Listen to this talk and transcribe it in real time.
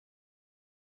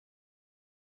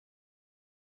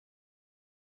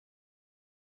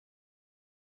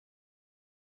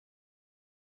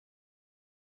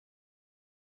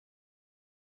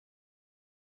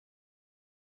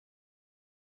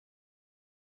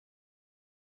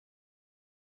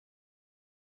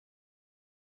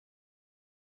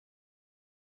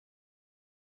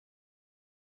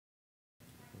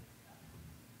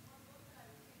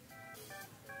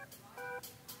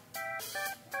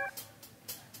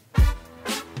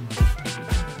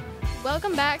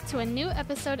Welcome back to a new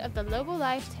episode of the Lobo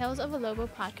Life Tales of a Lobo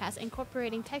podcast,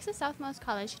 incorporating Texas Southmost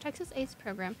College Texas ACE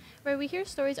program, where we hear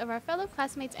stories of our fellow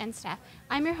classmates and staff.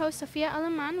 I'm your host, Sofia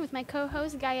Alaman, with my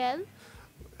co-host, Gael.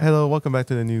 Hello, welcome back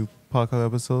to the new podcast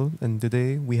episode. And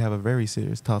today we have a very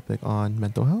serious topic on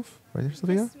mental health. Right,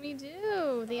 Sophia? Yes, we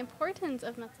do. The importance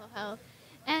of mental health.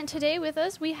 And today with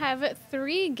us, we have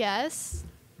three guests.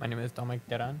 My name is Dominic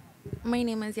Teran. My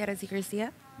name is Yarasi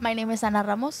Garcia. My name is Ana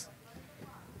Ramos.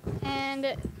 And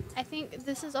I think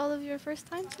this is all of your first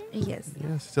time here? Yes.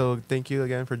 Yes. So thank you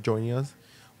again for joining us.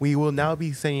 We will now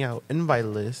be sending out invite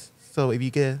lists. So if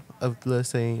you get a list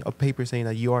saying a paper saying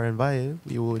that you are invited,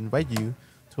 we will invite you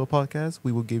to a podcast.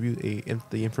 We will give you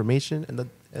the information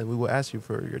and we will ask you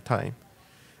for your time.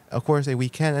 Of course, if we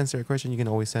can't answer a question, you can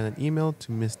always send an email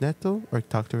to Miss Neto or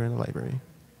talk to her in the library.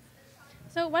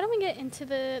 So why don't we get into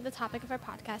the topic of our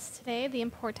podcast today, the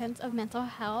importance of mental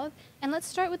health. And let's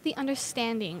start with the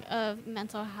understanding of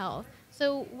mental health.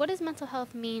 So what does mental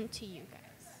health mean to you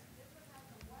guys?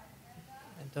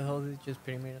 Mental health is just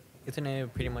isn't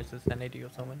it pretty much the sanity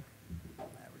of someone? I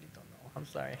really don't know. I'm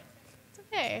sorry. It's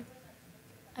okay.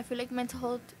 I feel like mental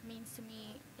health means to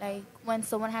me like when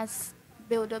someone has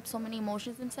built up so many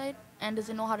emotions inside and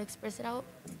doesn't know how to express it out,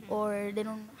 or they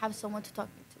don't have someone to talk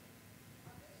to.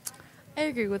 I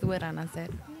agree with what Ana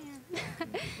said.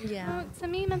 Yeah. Well, to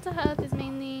me, mental health is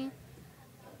mainly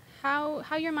how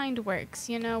your mind works,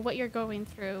 you know, what you're going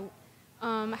through,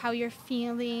 how you're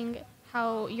feeling,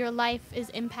 how your life is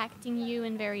impacting you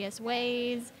in various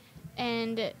ways,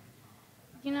 and,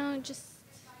 you know,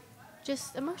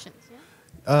 just emotions,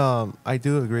 yeah? I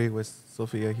do agree with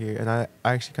Sophia here, and I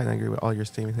actually kind of agree with all your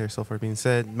statements here so far being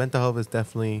said. Mental health is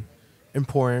definitely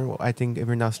important. I think if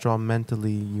you're not strong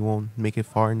mentally, you won't make it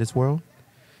far in this world.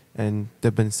 And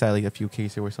there've been sadly a few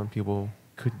cases where some people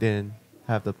couldn't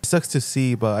have the sucks to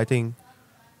see, but I think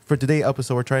for today's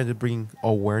episode, we're trying to bring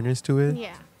awareness to it.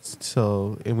 Yeah.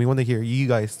 So, and we want to hear you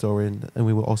guys' story, and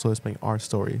we will also explain our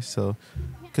story. So,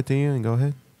 continue and go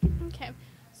ahead. Okay.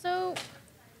 So,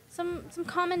 some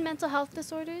common mental health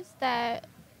disorders that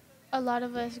a lot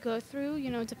of us go through,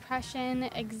 you know, depression,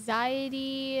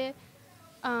 anxiety.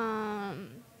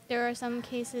 There are some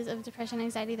cases of depression and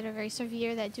anxiety that are very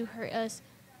severe that do hurt us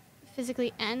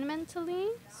physically and mentally.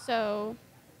 So,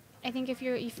 I think if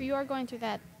you are going through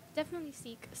that, definitely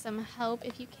seek some help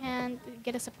if you can.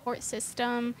 Get a support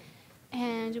system,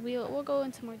 and we'll go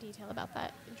into more detail about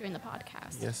that during the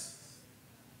podcast. Yes.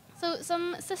 So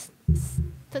some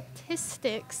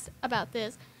statistics about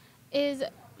this is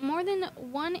more than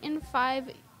 1 in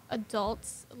 5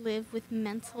 adults live with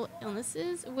mental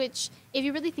illnesses, which, if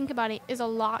you really think about it, is a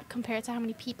lot compared to how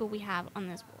many people we have on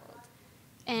this world.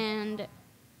 And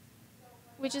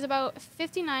which is about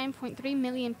 59.3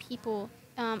 million people,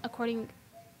 according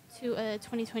to a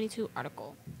 2022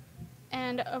 article.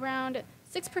 And around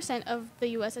 6% of the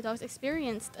U.S. adults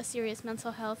experienced a serious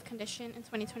mental health condition in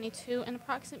 2022, and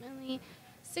approximately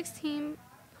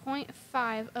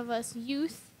 16.5 of us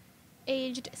youth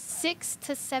aged 6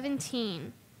 to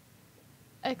 17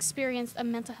 experienced a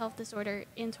mental health disorder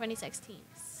in 2016.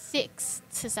 6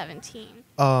 to 17.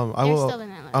 I will. Still in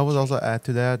that I would also add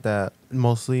to that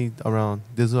mostly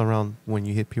this is around when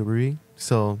you hit puberty,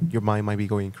 so your mind might be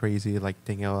going crazy, like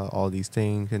thinking about all these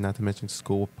things, and not to mention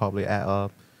school will probably add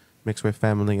up, mixed with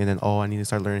family, and then I need to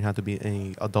start learning how to be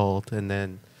an adult, and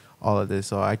then all of this.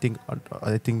 So I think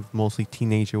mostly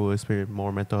teenager will experience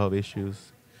more mental health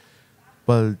issues,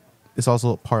 but it's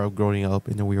also part of growing up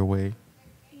in a weird way.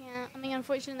 Yeah, I mean,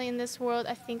 unfortunately, in this world,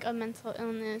 I think a mental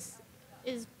illness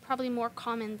is probably more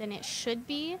common than it should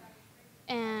be,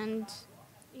 and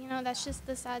you know, that's just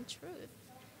the sad truth.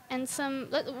 And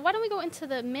why don't we go into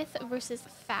the myth versus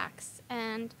facts,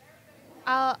 and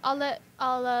I'll let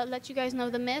you guys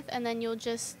know the myth, and then you'll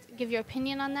just give your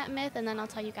opinion on that myth, and then I'll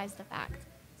tell you guys the fact.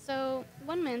 So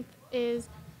one myth is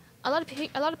a lot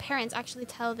of parents actually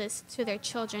tell this to their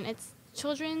children. It's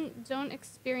children don't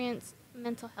experience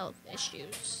mental health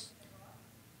issues.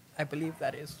 I believe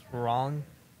that is wrong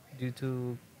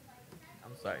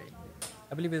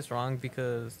I believe it's wrong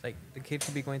because like the kid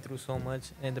could be going through so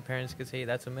much and the parents could say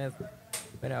that's a myth.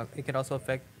 But it could also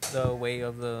affect the way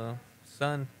of the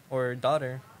son or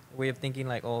daughter, way of thinking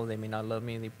like, oh, they may not love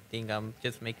me, they think I'm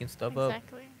just making stuff up.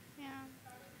 Exactly.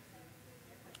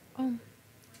 Yeah.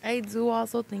 I do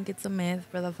also think it's a myth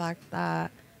for the fact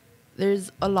that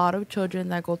there's a lot of children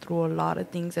that go through a lot of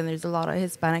things, and there's a lot of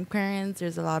Hispanic parents,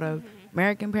 there's a lot of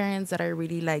American parents that are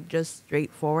really like just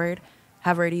straightforward,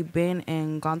 have already been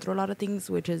and gone through a lot of things,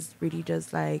 which is really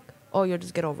just like, oh, you'll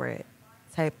just get over it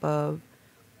type of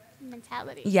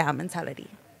mentality. mentality.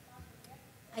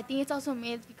 I think it's also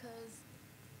myth because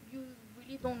you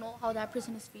you don't know how that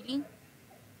person is feeling.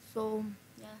 So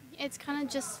yeah. It's kind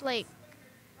of just like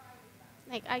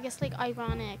I guess like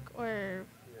ironic or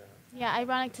yeah,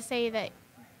 ironic to say that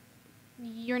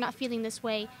you're not feeling this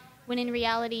way when in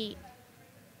reality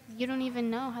you don't even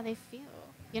know how they feel,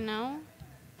 you know?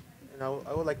 And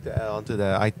I would like to add on to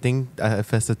that. I think that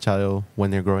affects the child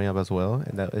when they're growing up as well,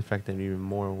 and that affects them even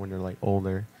more when they're like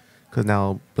older. Because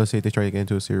now, let's say they try to get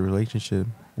into a serious relationship,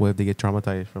 what if they get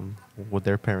traumatized from what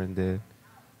their parent did?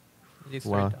 You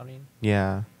Wow. start doubting.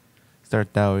 Yeah,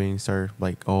 start doubting, start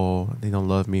like, oh, they don't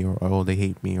love me, or oh, they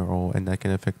hate me, or oh, and that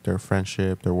can affect their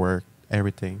friendship, their work,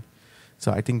 everything.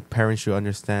 So I think parents should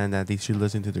understand that they should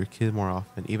listen to their kid more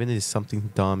often, even if it's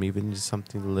something dumb, even if it's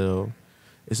something little.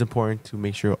 It's important to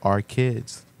make sure our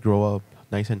kids grow up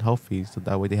nice and healthy, so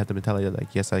that way they have the mentality of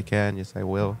like, yes, I can, yes, I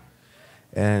will.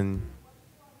 And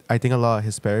I think a lot of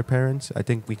Hispanic parents, I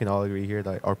think we can all agree here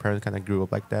that our parents kind of grew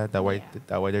up like that. That way, Yeah.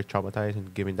 that way they're traumatized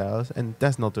and giving that us, and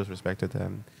that's no disrespect to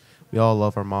them. We all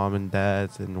love our mom and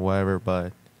dads and whatever,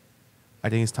 but I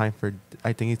think it's time for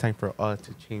us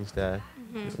to change that.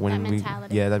 That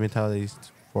mentality. Yeah, that mentality is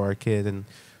for our kids, and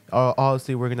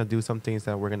obviously we're gonna do some things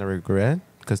that we're gonna regret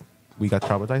because we got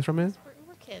traumatized from it.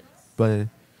 We're kids.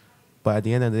 But at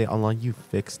the end of the day, unless you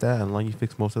fix that, unless you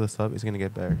fix most of the stuff, it's gonna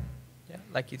get better. Yeah,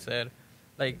 like you said,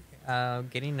 like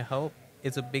getting help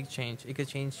is a big change. It could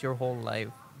change your whole life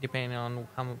depending on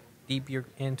how deep you're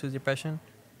into depression.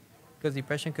 Because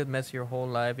depression could mess your whole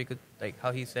life. It could, like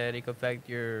how he said, it could affect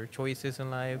your choices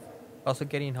in life. Also,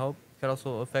 getting help could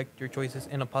also affect your choices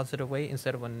in a positive way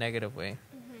instead of a negative way.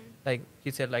 Like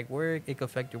he said, like work, it could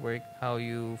affect your work, how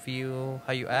you feel,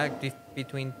 how you act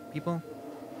between people.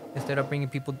 Instead of bringing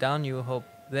people down, you help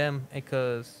them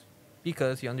because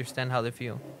you understand how they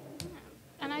feel.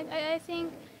 And I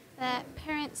think that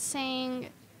parents saying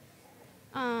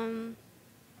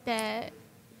that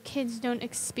kids don't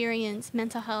experience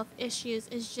mental health issues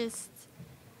is just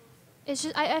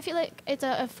I feel like it's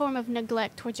a form of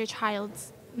neglect towards your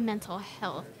child's mental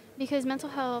health, because mental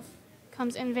health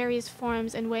comes in various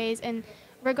forms and ways, and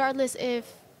regardless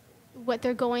if what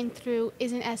they're going through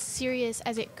isn't as serious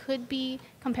as it could be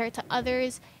compared to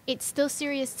others, it's still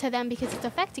serious to them because it's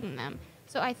affecting them.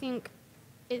 So I think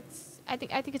I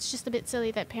think it's just a bit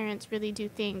silly that parents really do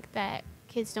think that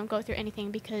kids don't go through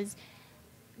anything because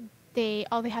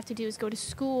all they have to do is go to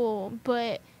school.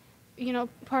 But you know,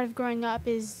 part of growing up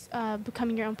is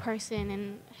becoming your own person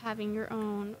and having your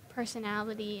own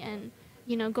personality, and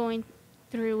you know, going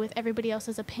through with everybody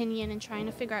else's opinion and trying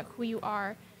to figure out who you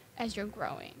are as you're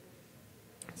growing.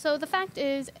 So the fact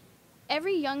is,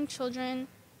 every young children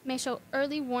may show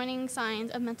early warning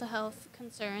signs of mental health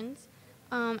concerns.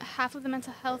 Half of the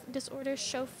mental health disorders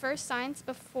show first signs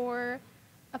before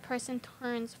a person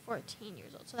turns 14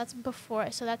 years old. So that's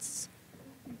before. So that's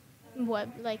what,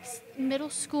 like middle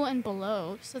school and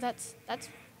below. So that's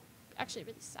actually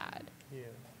really sad.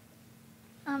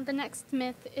 Yeah. The next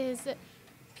myth is that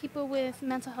people with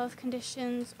mental health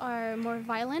conditions are more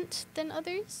violent than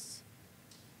others.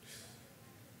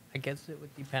 I guess it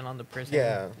would depend on the person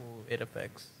Yeah. who it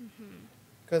affects.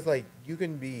 Because like you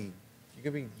can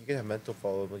have mental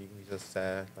follow, but you can be just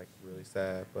sad, like really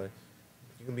sad. But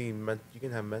you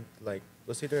can have like,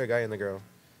 let's say there's a guy and a girl.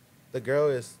 The girl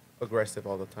is aggressive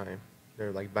all the time.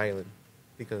 They're like violent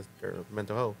because they're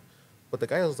mental health. But the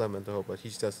guy also has mental health, but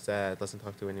he's just sad, doesn't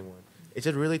talk to anyone. It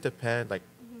just really depends. Like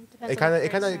Depends it kind on the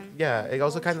of person. yeah. It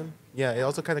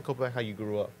also kind of go back how you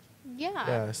grew up. Yeah.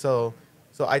 Yeah. So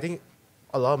I think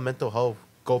a lot of mental health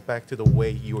go back to the way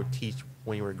you were taught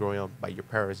when you were growing up by your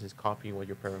parents, is copying what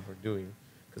your parents were doing.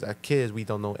 Because as kids, we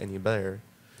don't know any better,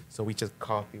 so we just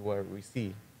copy what we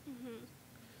see.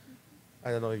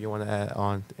 I don't know if you want to add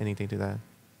on anything to that.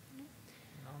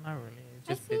 No, not really. It's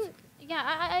I just feel, basic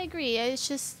yeah, I agree. It's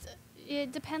just,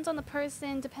 it depends on the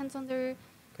person, depends on their,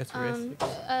 characteristics.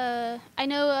 I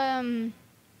know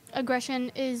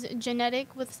aggression is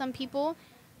genetic with some people,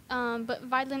 but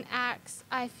violent acts,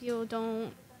 I feel,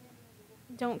 don't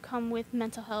come with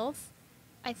mental health.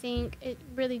 I think it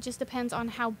really just depends on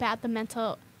how bad the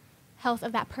mental health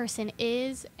of that person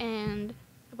is and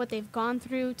what they've gone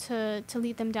through to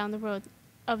lead them down the road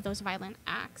of those violent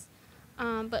acts.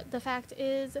 But the fact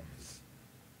is,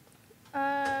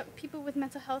 people with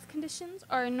mental health conditions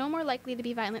are no more likely to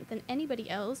be violent than anybody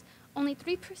else. Only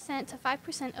 3% to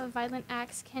 5% of violent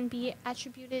acts can be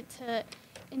attributed to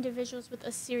individuals with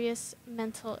a serious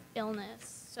mental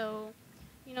illness. So,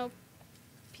 you know,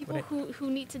 people who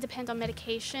need to depend on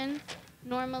medication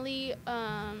normally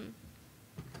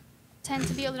tend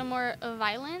to be a little more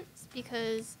violent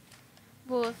because,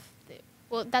 well,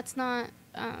 that's not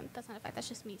a fact. That's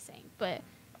just me saying. But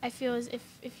I feel as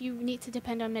if you need to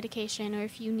depend on medication, or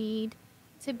if you need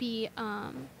to be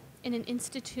in an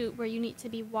institute where you need to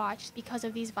be watched because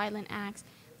of these violent acts,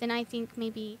 then I think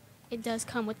maybe it does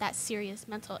come with that serious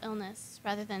mental illness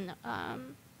rather than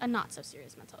a not so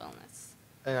serious mental illness.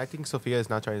 And I think Sophia is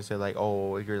not trying to say like,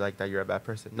 oh, if you're like that, you're a bad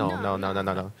person. No, No, no, no, no,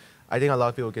 no. no, no. I think a lot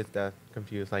of people get that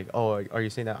confused. Like, oh, are you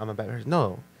saying that I'm a bad person?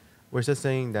 No, we're just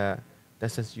saying that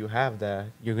since you have that,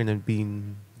 you're gonna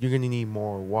need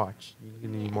more watch. You're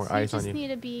gonna need more So you eyes on just you. need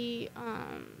to be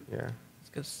Yeah.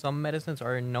 Because some medicines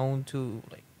are known to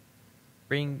like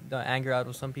bring the anger out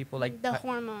of some people, like the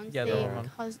hormones. yeah, the They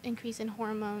hormone. cause increase in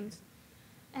hormones,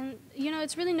 and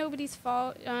it's really nobody's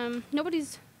fault.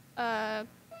 Nobody's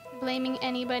blaming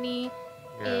anybody.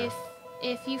 Yeah.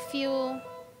 If you feel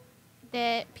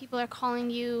that people are calling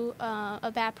you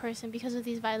a bad person because of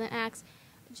these violent acts,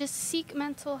 just seek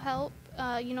mental help.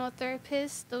 A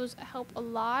therapist, those help a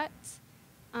lot.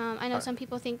 I know some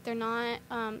people think they're not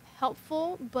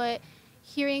helpful, but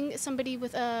hearing somebody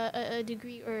with a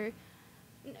degree, or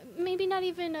maybe not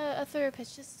even a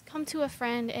therapist, just come to a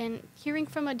friend, and hearing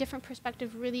from a different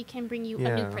perspective really can bring you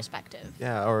a new Yeah. perspective.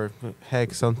 Yeah, or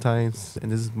heck, sometimes,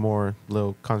 and this is more a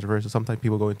little controversial. Sometimes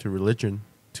people go into religion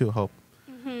to help,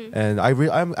 and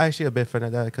I'm actually a bit fan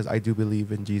of that because I do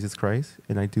believe in Jesus Christ,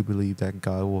 and I do believe that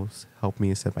God will help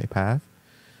me set my path,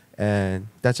 and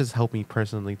that just helped me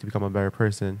personally to become a better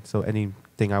person. So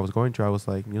anything I was going through, I was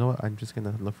like, you know what, I'm just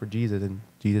gonna look for Jesus, and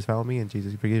Jesus found me, and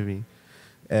Jesus forgave me.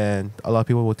 And a lot of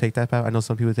people will take that path. I know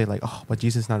some people think like, oh, but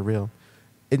Jesus is not real.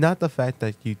 It's not the fact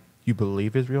that you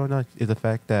believe is real or not. It's the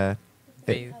fact that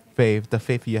Faith. the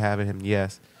faith you have in him.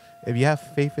 Yes, if you have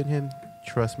faith in him,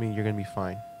 trust me, you're gonna be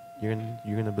fine. You're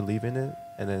gonna believe in it,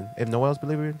 and then if no one else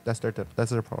believes in it, that's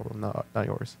their problem, not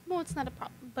yours. Well, it's not a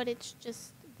problem, but it's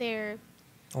just their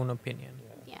own opinion.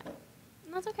 yeah.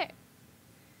 And that's okay.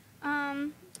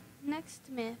 Next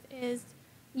myth is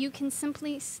you can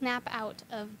simply snap out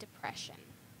of depression.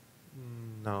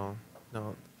 No.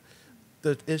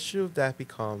 The issue that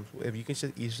becomes if you can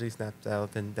just easily snap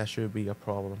out, then that should be a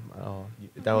problem.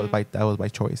 That was by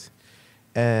choice,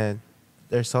 and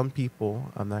there's some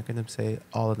people. I'm not gonna say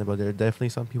all of them, but there are definitely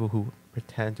some people who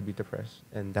pretend to be depressed,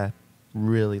 and that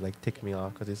really like ticked me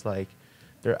off because it's like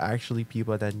there are actually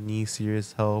people that need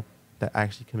serious help that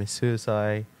actually commit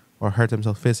suicide or hurt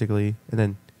themselves physically, and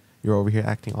then you're over here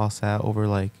acting all sad over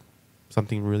like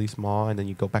something really small, and then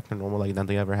you go back to normal like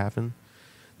nothing ever happened.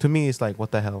 To me, it's like,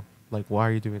 what the hell? Like, why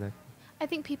are you doing that? I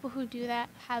think people who do that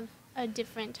have a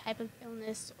different type of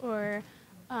illness or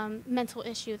mental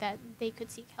issue that they could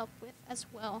seek help with as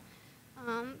well.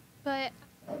 But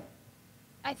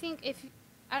I think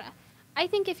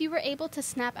if you were able to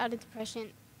snap out of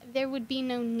depression, there would be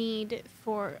no need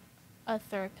for a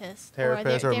therapist, or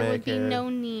there would be Medicare. no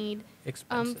need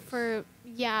Expenses. for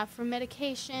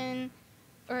medication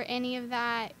or any of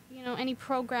that, any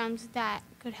programs that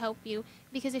could help you.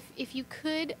 Because if you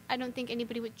could, I don't think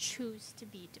anybody would choose to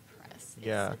be depressed.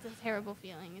 Yeah. It's a terrible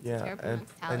feeling. It's a Yeah, terrible and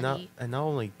mentality. not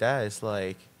only that, it's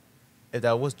like, if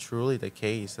that was truly the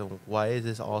case, then why is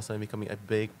this all of a sudden becoming a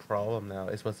big problem now,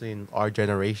 especially in our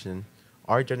generation?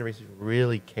 Our generation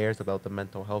really cares about the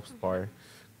mental health part,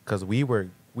 because we were,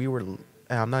 and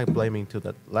I'm not blaming to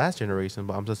the last generation,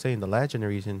 but I'm just saying the last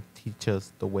generation teach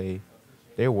us the way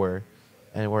they were,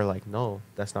 and we're like, no,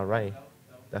 that's not right.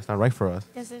 That's not right for us.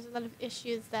 Because there's a lot of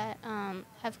issues that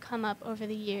have come up over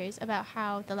the years about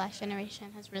how the last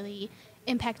generation has really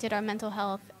impacted our mental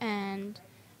health, and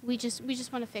we just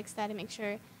want to fix that and make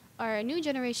sure our new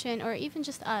generation, or even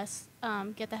just us,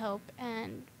 get the help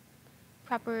and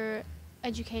proper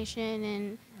education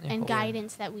and Yeah.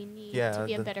 guidance that we need Yeah, to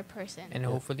be a the- better person. And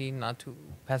hopefully not to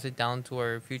pass it down to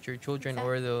our future children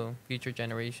or the future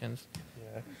generations.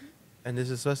 Yeah. And this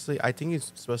is I think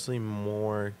it's especially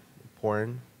more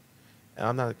important. And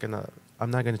I'm not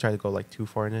gonna try to go like too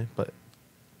far in it, but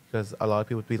because a lot of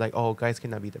people would be like, oh, guys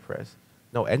cannot be depressed.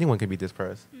 No, anyone can be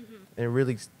depressed. And it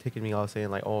really taking me off saying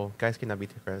like, oh, guys cannot be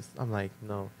depressed. I'm like,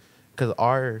 no, because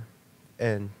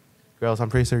and girls, I'm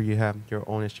pretty sure you have your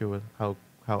own issue with how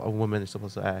a woman is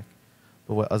supposed to act.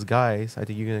 But with us guys, I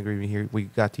think you can agree with me here. We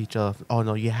got to teach us, oh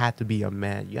no, you have to be a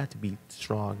man. You have to be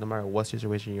strong, no matter what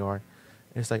situation you are.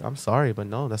 And it's like, I'm sorry, but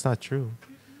no, that's not true.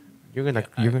 You're gonna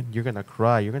you're gonna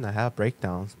cry. You're gonna have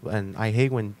breakdowns. And I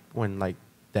hate when like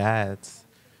dads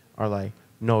are like,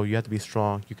 no, you have to be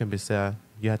strong. You can be sad.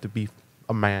 You have to be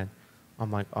a man.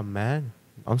 I'm like, a man?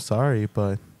 I'm sorry,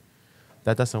 but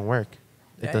that doesn't work.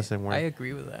 It doesn't work. I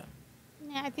agree with that.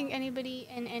 Yeah, I think anybody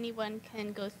and anyone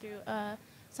can go through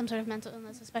some sort of mental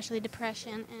illness, especially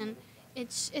depression, and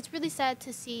it's really sad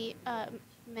to see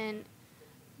men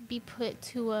be put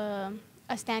to a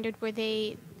a standard where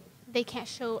they can't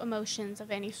show emotions of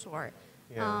any sort.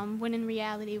 Yeah. When in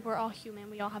reality, we're all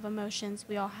human. We all have emotions.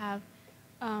 We all have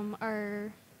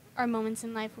our moments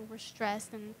in life where we're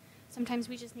stressed, and sometimes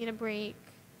we just need a break.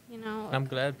 You know. I'm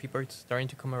glad people are starting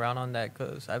to come around on that,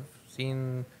 because I've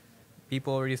seen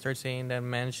people already start saying that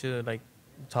men should like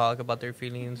talk about their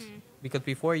feelings, because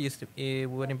before it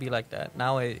wouldn't be like that.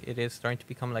 Now it is starting to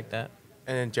become like that.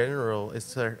 And in general,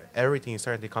 everything is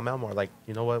starting to come out more. Like,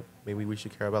 you know what? Maybe we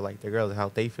should care about like the girls, how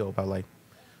they feel about like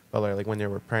when they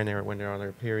were pregnant or when they're on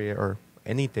their period or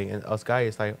anything. And us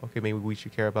guys, like, okay, maybe we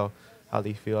should care about how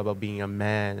they feel about being a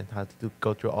man and how to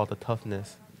go through all the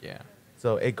toughness. Yeah.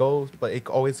 So it goes, but it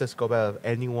always just go about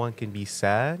anyone can be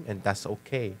sad, and that's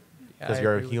okay because I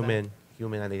you're a agree with that.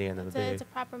 human at the end of the day. It's a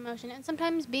proper emotion, and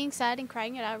sometimes being sad and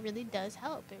crying it out really does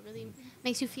help. It really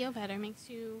makes you feel better, makes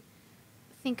you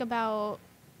think about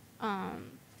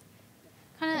kind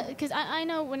of, because I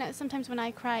know sometimes when I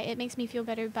cry, it makes me feel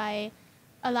better by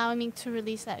allowing me to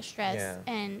release that stress. Yeah.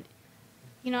 And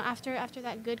you know, after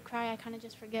that good cry, I kind of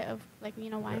just forget of like, you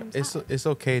know, why I'm It's sad. it's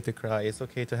okay to cry. It's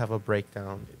okay to have a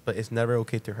breakdown, but it's never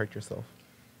okay to hurt yourself.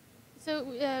 So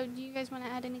do you guys want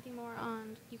to add anything more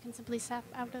on you can simply snap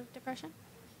out of depression?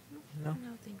 No.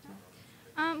 No, thank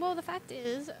you. Well, the fact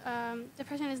is,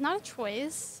 depression is not a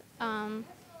choice.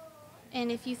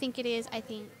 And if you think it is, I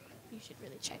think you should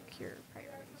really check your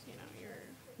priorities, you know, your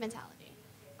mentality.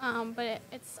 But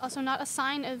it's also not a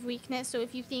sign of weakness. So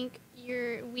if you think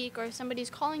you're weak or somebody's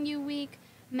calling you weak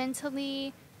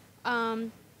mentally,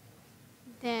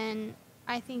 then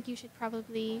I think you should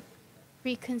probably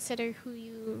reconsider who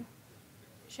you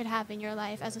should have in your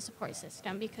life as a support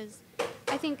system. Because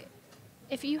I think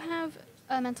if you have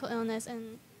a mental illness,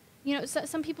 and you know,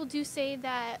 some people do say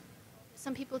that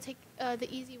some people take the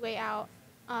easy way out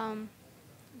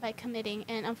by committing,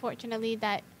 and unfortunately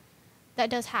that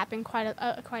does happen quite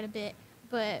a bit.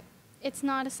 But it's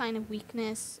not a sign of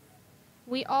weakness.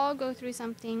 We all go through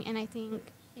something, and I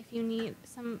think if you need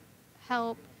some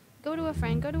help, go to a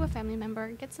friend, go to a family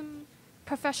member, get some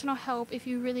professional help if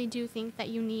you really do think that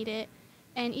you need it.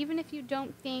 And even if you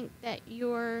don't think that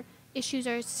your issues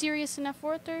are serious enough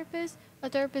for a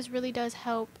therapist really does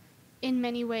help in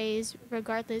many ways,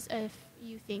 regardless if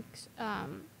you think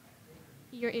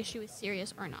your issue is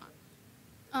serious or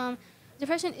not.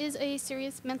 Depression is a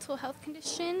serious mental health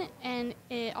condition, and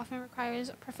it often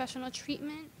requires professional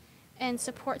treatment and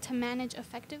support to manage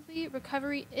effectively.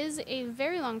 Recovery is a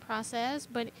very long process,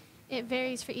 but it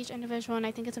varies for each individual, and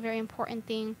I think it's a very important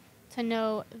thing to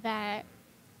know that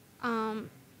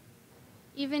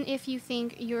even if you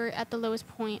think you're at the lowest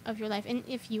point of your life, and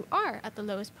if you are at the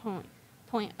lowest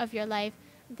point of your life,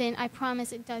 then I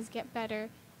promise it does get better,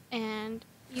 and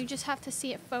you just have to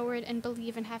see it forward and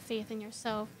believe and have faith in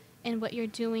yourself and what you're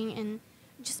doing, and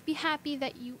just be happy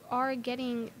that you are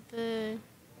getting the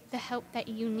help that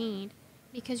you need,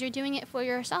 because you're doing it for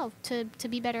yourself to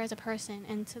be better as a person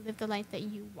and to live the life that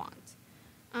you want.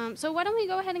 So why don't we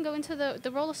go ahead and go into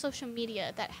the role of social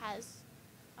media that has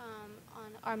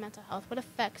on our mental health? What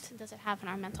effect does it have on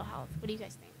our mental health? What do you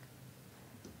guys think?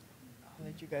 I'll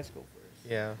let you guys go first.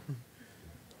 Yeah.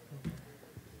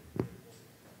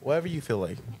 Whatever you feel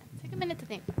like. Yeah, take a minute to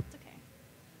think. It's okay.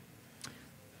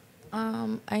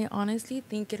 I honestly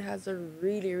think it has a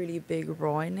really, really big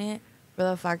role in it, for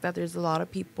the fact that there's a lot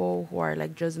of people who are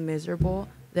like just miserable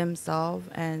themselves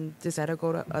and decide to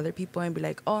go to other people and be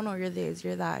like, oh no, you're this,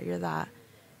 you're that,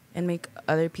 and make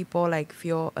other people like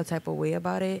feel a type of way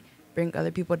about it, bring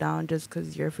other people down just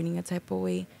because you're feeling a type of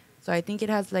way. So I think it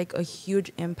has like a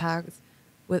huge impact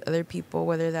with other people,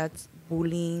 whether that's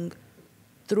bullying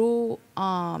through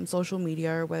social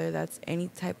media, or whether that's any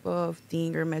type of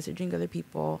thing or messaging other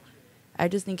people. I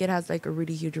just think it has like a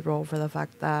really huge role, for the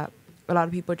fact that a lot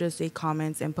of people just say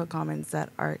comments and put comments that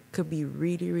could be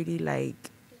really, really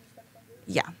like,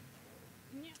 yeah.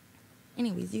 Yeah.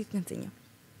 Anyways, you continue.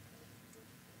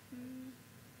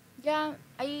 Yeah,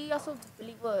 I also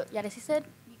believe what Yaresi said,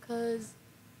 because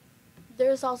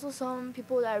there's also some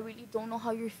people that really don't know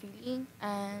how you're feeling,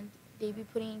 and they be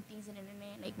putting things in the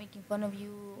internet, like making fun of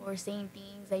you or saying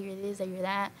things that you're this, that you're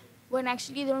that, when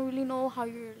actually they don't really know how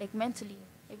you're like mentally,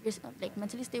 if you're like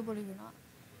mentally stable or you're not.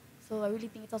 So I really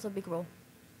think it's also a big role.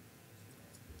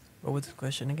 What was the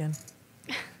question again?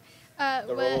 The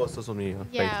role of social media,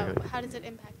 Yeah, basically. how does it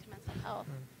impact mental health?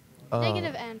 Uh,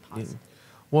 Negative and yeah. positive.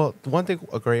 Well, one thing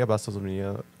great about social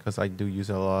media, because I do use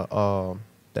it a lot,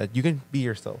 that you can be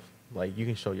yourself. Like, you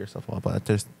can show yourself a lot, but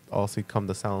there's also come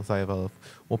the sound side of,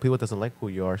 well, people doesn't like who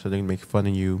you are, so they can make fun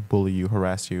of you, bully you,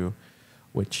 harass you,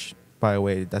 which, by the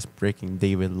way, that's breaking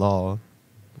David law,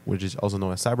 which is also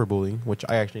known as cyberbullying, which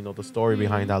I actually know the story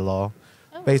behind that law.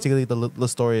 Oh. Basically, the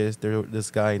story is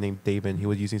this guy named David. He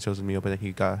was using social media, but then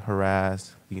he got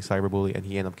harassed, being cyberbullied, and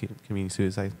he ended up committing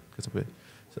suicide because of it.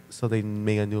 So they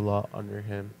made a new law under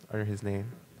his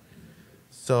name.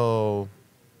 So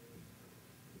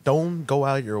don't go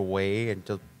out of your way and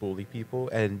just bully people,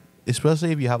 and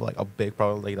especially if you have like a big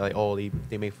problem, like oh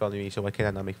they make fun of me, so why can't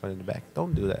I not make fun in the back?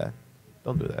 Don't do that.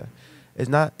 Don't do that. It's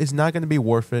not going to be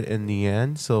worth it in the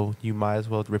end. So you might as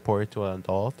well report it to an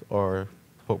adult or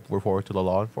report it to the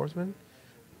law enforcement.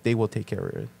 They will take care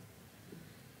of it.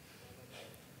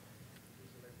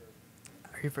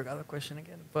 I already forgot the question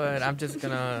again, but I'm just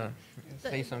gonna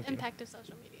say The something. impact of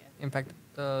social media. Impact.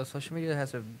 Social media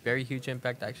has a very huge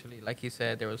impact. Actually, like you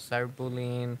said, there was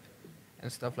cyberbullying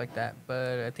and stuff like that.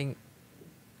 But I think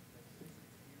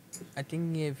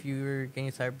if you're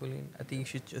getting cyberbullying, I think you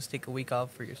should just take a week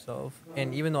off for yourself.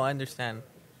 And even though I understand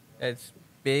that it's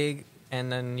big,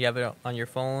 and then you have it on your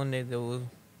phone, they will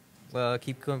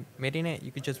keep committing it.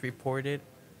 You could just report it,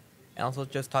 and also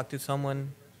just talk to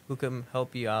someone who can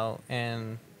help you out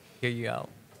and hear you out.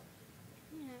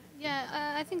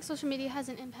 Yeah, I think social media has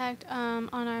an impact on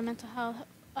our mental health,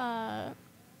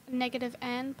 negative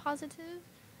and positive.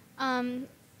 In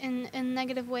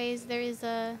negative ways, there is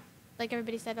like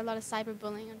everybody said, a lot of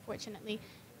cyberbullying, unfortunately,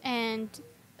 and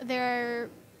there are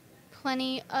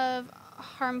plenty of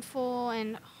harmful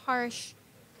and harsh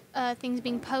things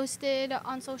being posted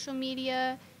on social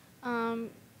media,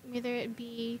 whether it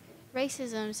be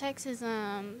racism,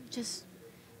 sexism, just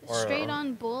Or- straight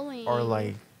on bullying, Or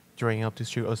like joining up to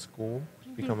shoot a school.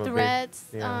 Become a big- threats.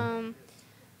 yeah.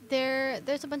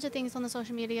 There's a bunch of things on the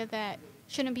social media that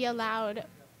shouldn't be allowed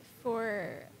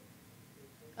for.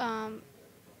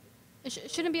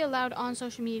 Shouldn't be allowed on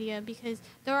social media because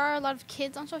there are a lot of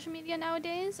kids on social media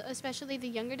nowadays, especially the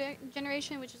younger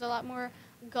generation, which is a lot more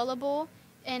gullible.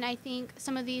 And I think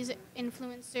some of these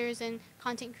influencers and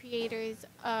content creators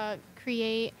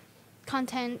create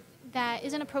content that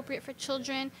isn't appropriate for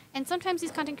children. And sometimes these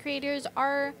content creators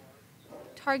are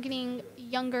targeting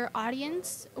younger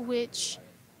audience, which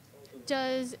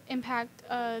does impact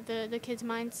the kids'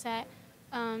 mindset.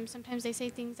 Sometimes they say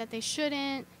things that they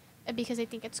shouldn't because they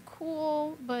think it's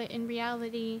cool, but in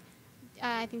reality,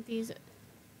 I think these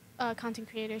content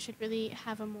creators should really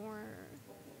have a more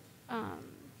I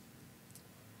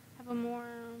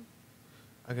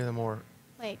get a more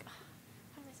like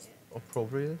how do I say it?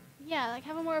 appropriate. Yeah, like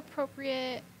have a more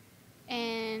appropriate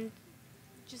and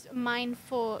just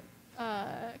mindful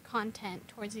content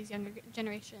towards these younger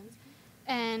generations.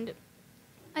 And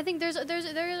I think there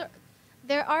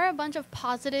are a bunch of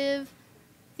positive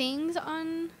things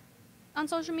on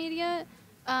social media.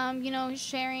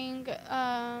 Sharing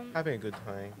Having a good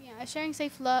time. sharing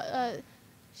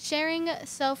sharing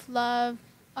self-love,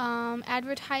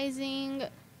 advertising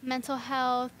mental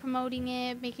health, promoting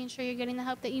it, making sure you're getting the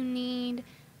help that you need.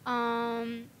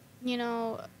 There's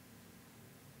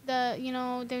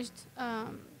I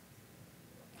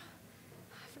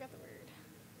forgot the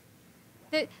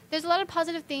word. There's a lot of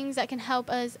positive things that can help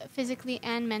us physically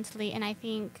and mentally, and I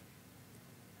think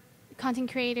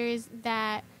content creators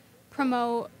that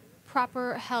promote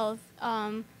proper health,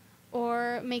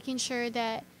 or making sure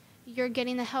that you're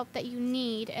getting the help that you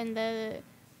need, and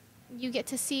you get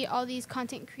to see all these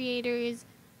content creators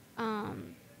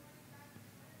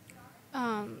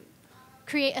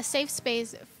create a safe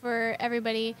space for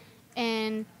everybody,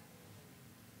 and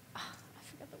I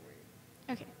forgot the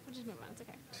word. Okay, we'll just move on. It's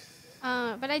okay.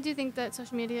 But I do think that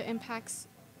social media impacts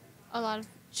a lot of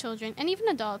children and even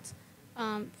adults,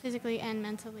 physically and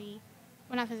mentally.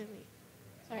 Well, not physically.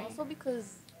 Sorry. Also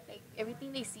because like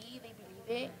everything they see, they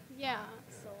believe it. Yeah.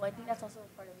 So I think that's also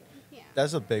part of it. Yeah.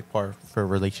 That's a big part for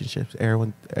relationships.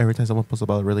 Every time someone posts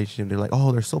about a relationship, they're like,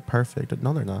 "Oh, they're so perfect."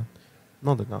 No, they're not.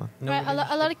 No, they're not. No Right, a lot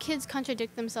relationship. of kids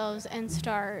contradict themselves and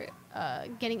start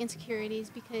getting insecurities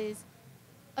because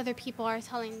other people are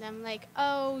telling them, like,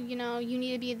 oh, you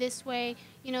need to be this way,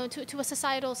 to a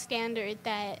societal standard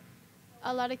that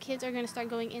a lot of kids are going to start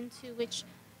going into, which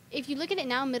if you look at it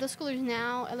now, middle schoolers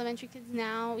now, elementary kids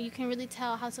now, you can really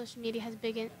tell how social media has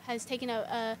taken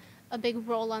a big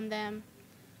role on them,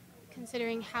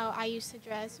 considering how I used to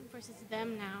dress versus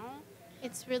them now.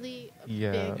 It's really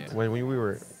Yeah, big. when we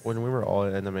were all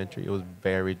in elementary, it was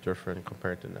very different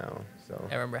compared to now. So.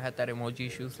 I remember I had that emoji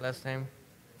shoes last time.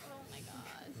 Oh my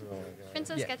god. Oh my God.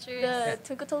 Princess Yeah. Skechers. The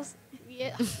Twinkle Toes.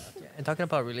 Yeah. Yeah, and talking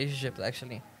about relationships,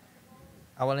 actually,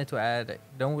 I wanted to add that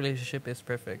no relationship is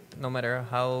perfect. No matter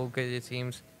how good it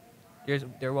seems,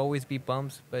 there will always be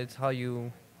bumps, but it's how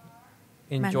you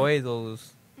enjoy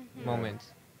those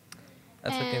moments.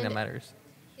 That's the thing that And matters.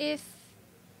 If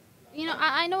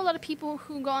I know a lot of people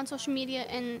who go on social media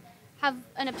and have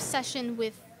an obsession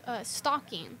with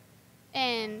stalking,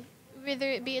 and whether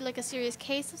it be like a serious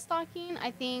case of stalking,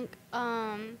 I think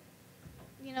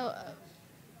you know,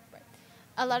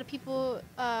 a lot of people.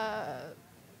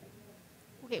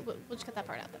 Okay, we'll just cut that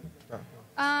part out then. Oh.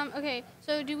 Okay,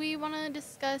 so do we want to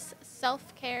discuss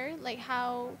self-care, like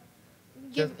how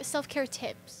give self-care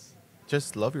tips?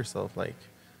 Just love yourself. Like,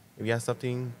 if you have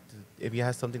something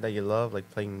that you love, like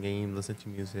playing games, listen to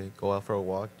music, go out for a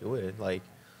walk, do it. Like,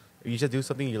 if you just do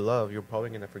something you love, you're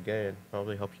probably gonna forget it.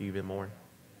 Probably help you even more.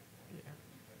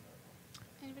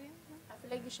 Anybody else? I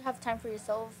feel like you should have time for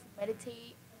yourself,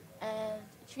 meditate, and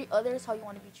treat others how you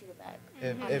want to be treated back.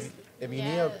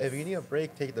 If you need a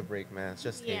break, take the break, man.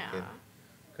 Just take it.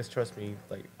 Cause trust me,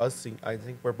 like us, I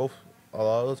think we're both. A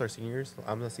lot of us are seniors.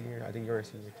 I'm a senior. I think you're a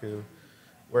senior too.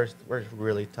 We're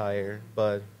really tired,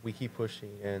 but we keep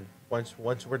pushing. And once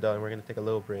we're done, we're gonna take a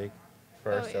little break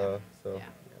for ourselves. So. Yeah.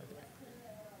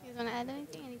 You guys want to add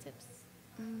anything? Any tips?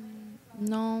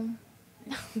 No.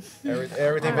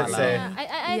 Everything been said.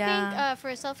 I Yeah. think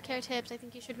for self-care tips, I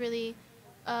think you should really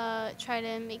try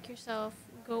to make yourself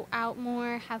go out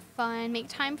more, have fun, make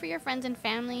time for your friends and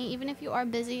family, even if you are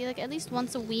busy, like at least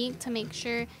once a week to make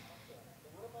sure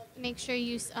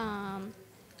you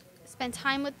spend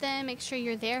time with them, make sure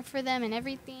you're there for them and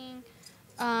everything.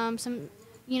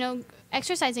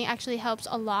 Exercising actually helps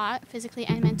a lot physically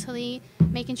and mentally,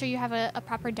 making sure you have a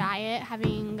proper diet,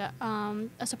 having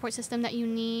a support system that you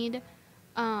need.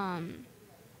 And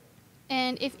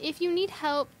if you need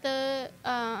help, the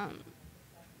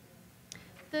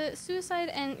suicide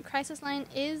and crisis line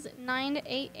is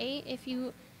 988 if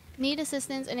you need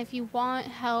assistance and if you want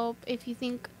help, if you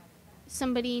think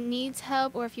somebody needs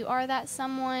help or if you are that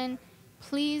someone,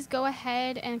 please go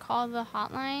ahead and call the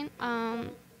hotline.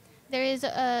 There is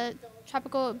a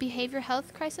tropical behavior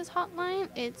health crisis hotline.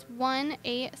 It's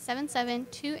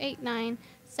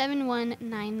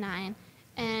 1-877-289-7199.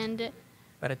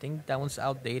 But I think that one's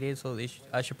outdated, so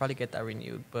I should probably get that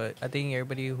renewed. But I think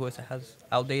everybody who has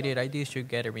outdated IDs should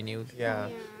get it renewed. Yeah.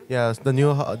 The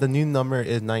new number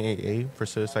is 988 for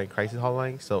suicide crisis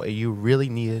hotline. So if you really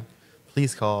need it,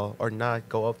 please call or not.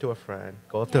 Go up to a friend.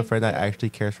 Go up to a friend that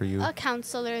actually cares for you. A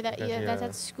counselor that's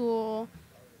at school.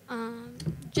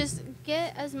 Just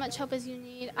get as much help as you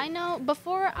need. I know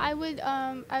before I would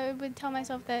tell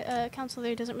myself that a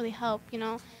counselor doesn't really help,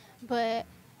 but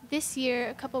this year,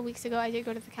 a couple of weeks ago, I did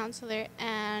go to the counselor,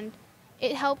 and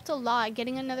it helped a lot,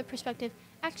 getting another perspective.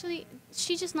 Actually,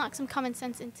 she just knocked some common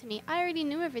sense into me. I already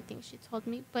knew everything she told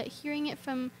me, but hearing it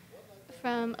from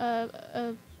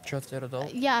a Trusted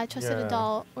adult? a trusted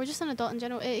adult, or just an adult in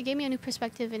general, it gave me a new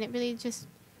perspective, and it really just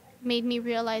made me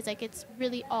realize, like, it's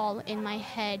really all in my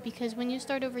head, because when you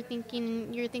start overthinking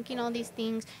and you're thinking all these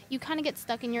things, you kind of get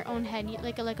stuck in your own head,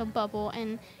 like a bubble,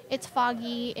 and it's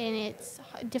foggy and it's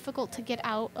difficult to get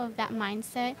out of that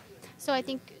mindset. So I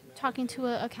think talking to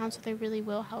a counselor really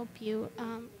will help you,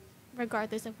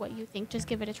 regardless of what you think. Just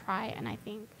give it a try, and I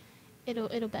think it'll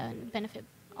benefit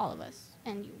all of us,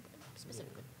 and you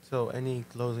specifically. So any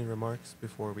closing remarks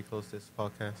before we close this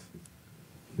podcast?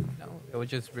 No, it was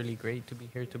just really great to be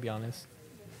here, to be honest.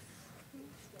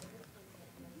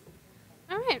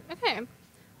 All right. Okay.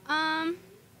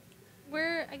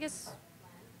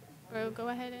 We'll go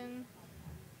ahead and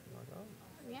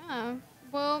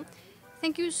Well,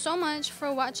 thank you so much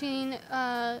for watching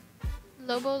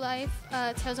Lobo Life,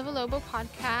 Tales of a Lobo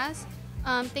podcast.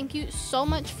 Thank you so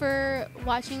much for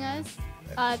watching us.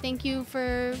 Thank you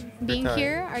for being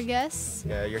here, our guests.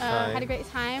 Yeah, your time. Had a great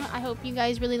time. I hope you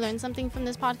guys really learned something from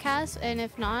this podcast, and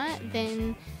if not,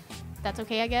 then that's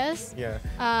okay, I guess. Yeah.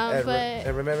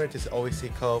 And remember to always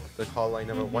seek help. The call line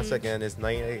number, once again, is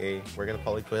 988. We're going to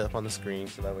probably put it up on the screen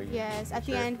so that way you at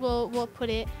the end, we'll put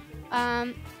it.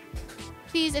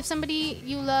 Please, if somebody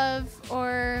you love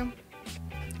or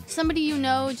somebody you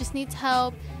know just needs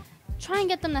help, try and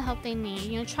get them the help they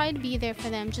need. Try to be there for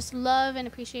them. Just love and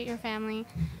appreciate your family.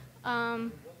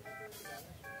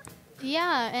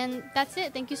 And that's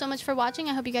it. Thank you so much for watching.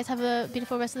 I hope you guys have a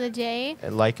beautiful rest of the day.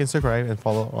 And like and subscribe and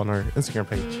follow on our Instagram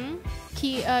page.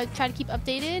 Try to keep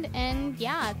updated. And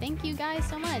thank you guys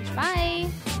so much. Bye.